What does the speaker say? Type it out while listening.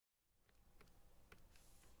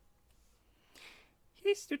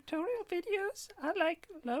His tutorial videos are like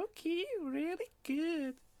low-key really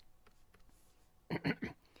good.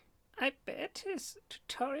 I bet his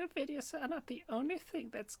tutorial videos are not the only thing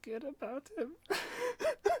that's good about him.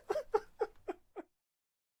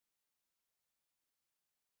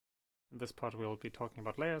 In this part we'll be talking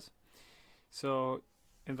about layers. So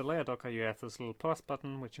in the layer docker you have this little plus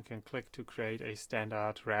button which you can click to create a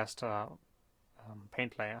standard raster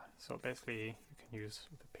paint layer. So basically you can use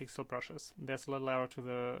the pixel brushes. There's a little arrow to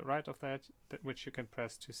the right of that which you can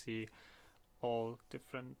press to see all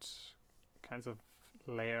different kinds of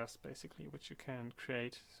layers basically which you can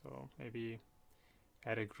create. So maybe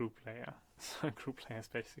add a group layer. So a group layer is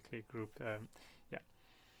basically a group, yeah.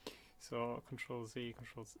 So Control Z,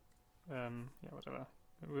 Control Z, yeah, whatever.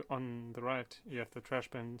 On the right you have the trash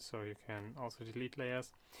bin, so you can also delete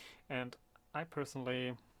layers. And I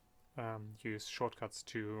personally use shortcuts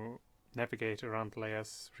to navigate around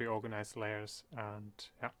layers, reorganize layers, and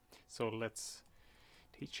yeah. So let's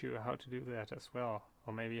teach you how to do that as well,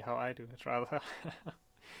 or maybe how I do it rather.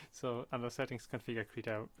 So under settings configure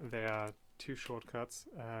Krita, there are two shortcuts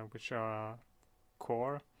which are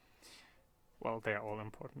core. Well, they are all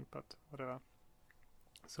important, but whatever.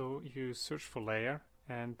 So you search for layer,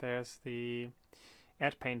 and there's the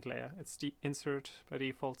add paint layer. It's the insert by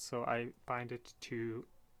default, so I bind it to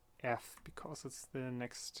F because it's the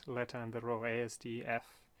next letter in the row. ASD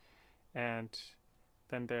F. And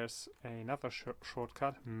then there's another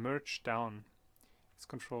shortcut, merge down. It's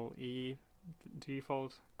Control E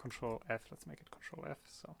default, Control F. Let's make it Control F.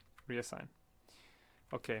 So reassign.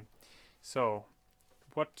 Okay, so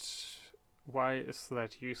why is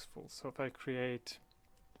that useful? So if I create,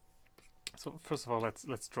 so first of all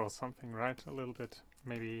let's draw something, right? A little bit,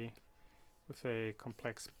 maybe with a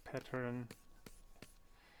complex pattern,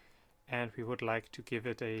 and we would like to give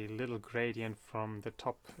it a little gradient from the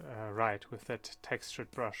top right with that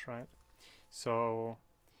textured brush, right? So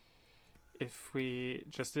if we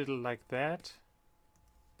just did it like that,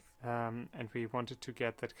 and we wanted to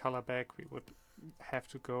get that color back, we would have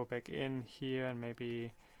to go back in here and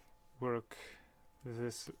maybe work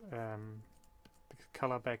this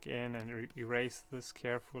color back in and erase this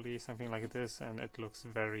carefully, something like this, and it looks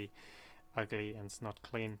very ugly and it's not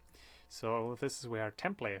clean. So this is where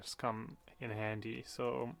temp layers come in handy.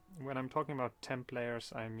 So when I'm talking about temp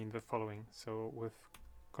layers, I mean the following. So with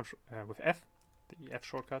F, the F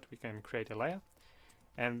shortcut, we can create a layer,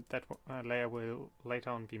 and that layer will later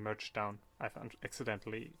on be merged down. I've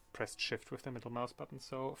accidentally pressed shift with the middle mouse button,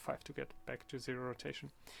 so 5 to get back to 0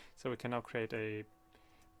 rotation. So we can now create a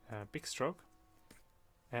big stroke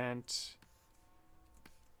and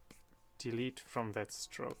delete from that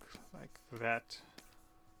stroke like that.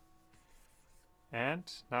 And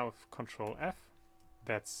now with Control F,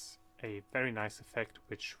 that's a very nice effect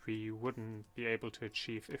which we wouldn't be able to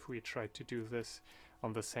achieve if we tried to do this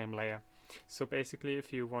on the same layer. So basically,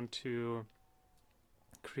 if you want to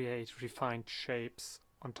create refined shapes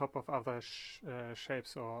on top of other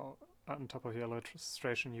shapes or on top of your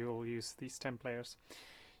illustration, you will use these temp layers.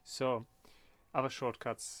 So other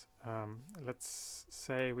shortcuts, let's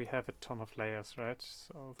say we have a ton of layers, right?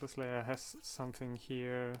 So this layer has something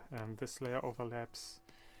here, and this layer overlaps.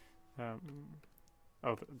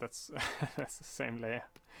 Oh, that's that's the same layer.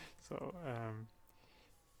 So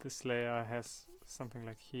this layer has something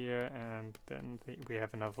like here, and then we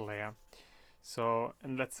have another layer. So,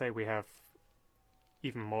 and let's say we have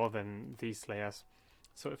even more than these layers.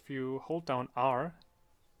 So if you hold down R,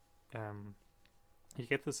 you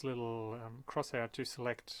get this little crosshair to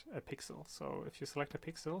select a pixel. So if you select a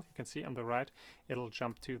pixel, you can see on the right, it'll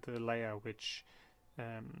jump to the layer which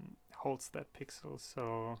holds that pixel.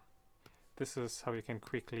 So this is how you can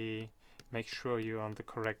quickly make sure you're on the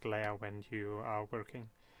correct layer when you are working,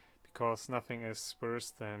 because nothing is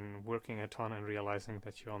worse than working a ton and realizing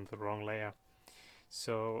that you're on the wrong layer.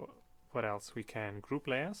 So what else? We can group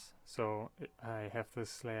layers. So I have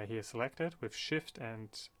this layer here selected with shift, and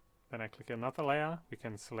then I click another layer. We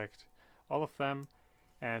can select all of them,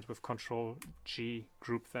 and with Control G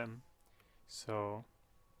group them. So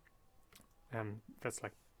that's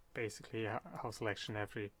like basically how selection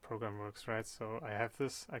every program works, right? So I have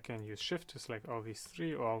this, I can use shift to select all these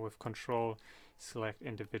three, or with Control select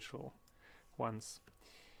individual ones.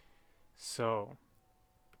 So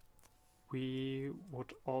we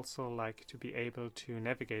would also like to be able to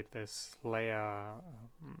navigate this layer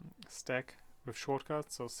stack with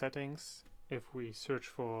shortcuts. So settings, if we search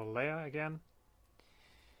for layer again,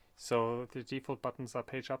 so the default buttons are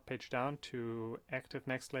page up, page down to active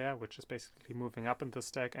next layer, which is basically moving up in the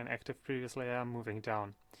stack, and active previous layer moving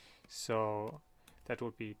down. So that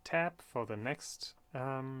would be tab for the next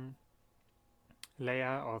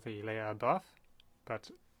layer or the layer above,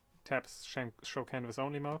 but tabs show canvas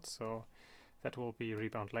only mode, so that will be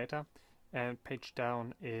rebound later. And page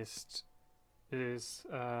down is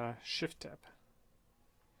shift tab.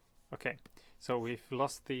 Okay, so we've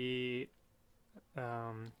lost the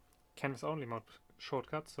canvas only mode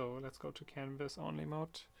shortcut, so let's go to canvas only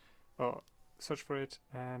mode, or search for it,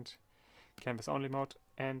 and canvas only mode,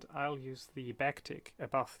 and I'll use the backtick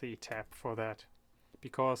above the tab for that,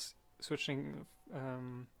 because switching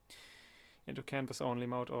into canvas only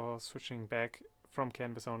mode or switching back from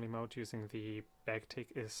canvas only mode using the backtick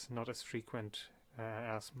is not as frequent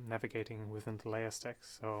as navigating within the layer stack.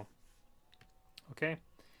 So okay,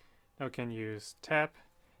 now we can use tab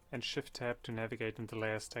and shift tab to navigate in the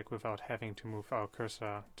layer stack without having to move our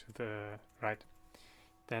cursor to the right.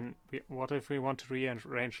 Then what if we want to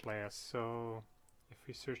rearrange layers? So if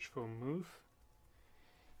we search for move,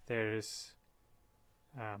 there is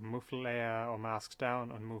move layer or mask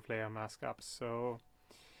down and move layer mask up. So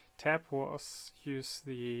tab was use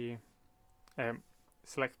the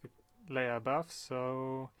select the layer above.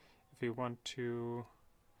 So if we want to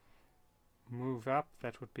move up,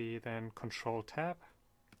 that would be then Control tab,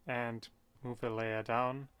 and move a layer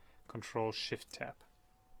down, Control Shift tab.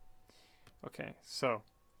 Okay, so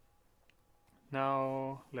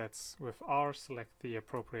now let's with R select the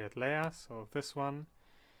appropriate layer, so this one,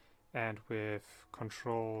 and with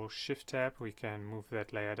Control Shift tab we can move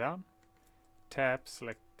that layer down. Tab,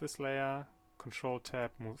 select this layer, Control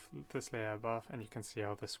tab, move this layer above, and you can see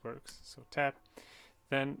how this works. So tab.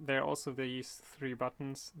 Then there are also these three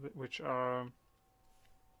buttons which are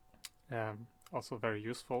also very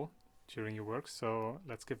useful during your work, so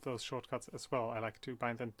let's give those shortcuts as well. I like to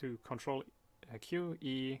bind them to Control Q,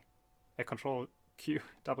 E, Control Q,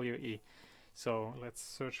 W, E. So let's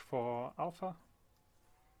search for alpha.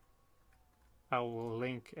 I will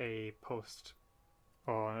link a post,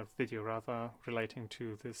 or a video rather, relating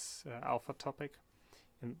to this alpha topic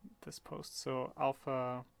in this post. So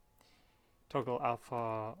alpha, toggle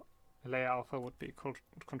alpha, layer alpha would be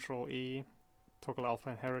Control E, toggle alpha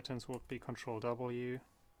inheritance would be Control W,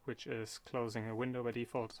 which is closing a window by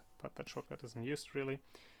default, but that shortcut isn't used really.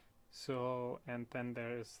 So, and then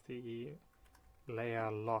there is the layer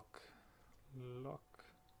lock.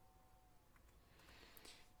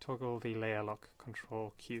 Toggle the layer lock,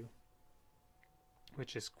 Control Q,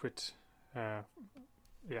 which is quit. While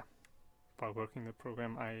working the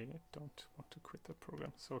program, I don't want to quit the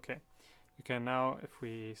program. So okay, you can now, if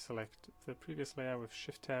we select the previous layer with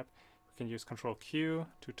Shift tab, we can use Control Q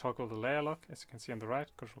to toggle the layer lock, as you can see on the right.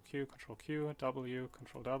 Control Q, W,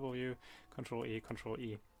 Control W, Control E, Control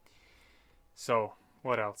E. So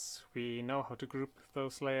what else? We know how to group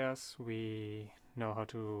those layers. We know how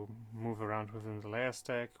to move around within the layer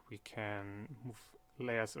stack. We can move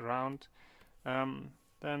layers around.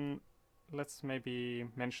 Then let's maybe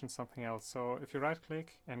mention something else. So if you right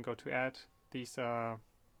click and go to add, these are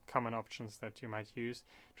common options that you might use.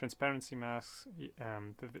 Transparency masks,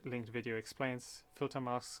 the linked video explains. Filter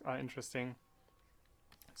masks are interesting.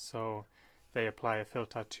 So they apply a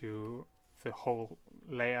filter to the whole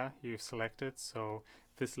layer you've selected. So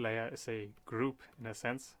this layer is a group in a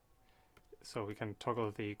sense. So we can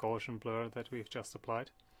toggle the Gaussian blur that we've just applied.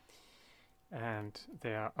 And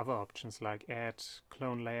there are other options like add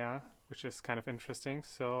clone layer, which is kind of interesting.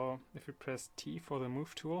 So if we press T for the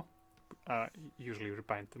move tool, usually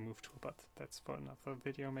rebind the move tool, but that's for another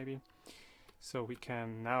video maybe. So we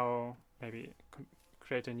can now maybe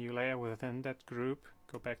create a new layer within that group,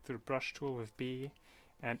 go back to the brush tool with B,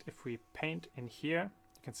 and if we paint in here,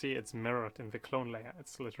 you can see it's mirrored in the clone layer.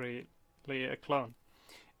 It's literally a clone.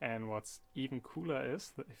 And what's even cooler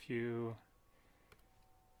is that if you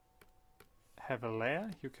have a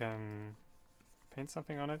layer, you can paint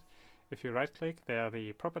something on it. If you right click, there are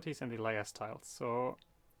the properties and the layer styles. So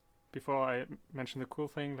before I mention the cool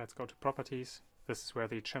thing, let's go to properties. This is where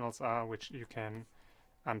the channels are, which you can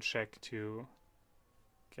uncheck to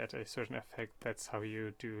get a certain effect. That's how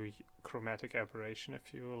you do chromatic aberration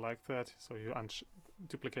if you like that. So you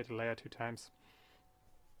duplicate a layer 2 times,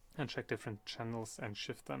 uncheck different channels and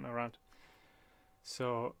shift them around.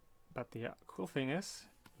 So, but the cool thing is,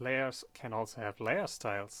 layers can also have layer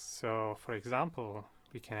styles. So for example,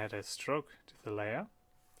 we can add a stroke to the layer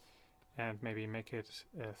and maybe make it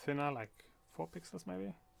thinner, like 4 pixels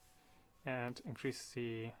maybe, and increase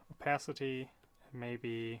the opacity, and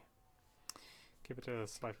maybe give it a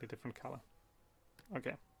slightly different color.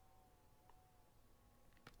 Okay.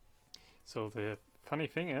 So the funny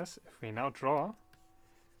thing is, if we now draw,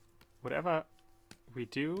 whatever we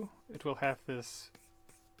do, it will have this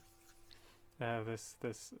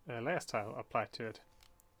layer style applied to it.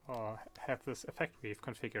 or have this effect we've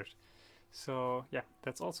configured. So yeah,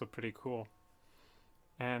 that's also pretty cool.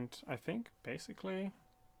 And I think basically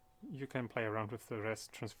you can play around with the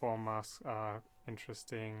rest. Transform masks are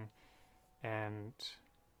interesting, and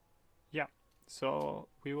yeah, so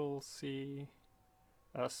we will see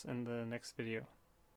us in the next video.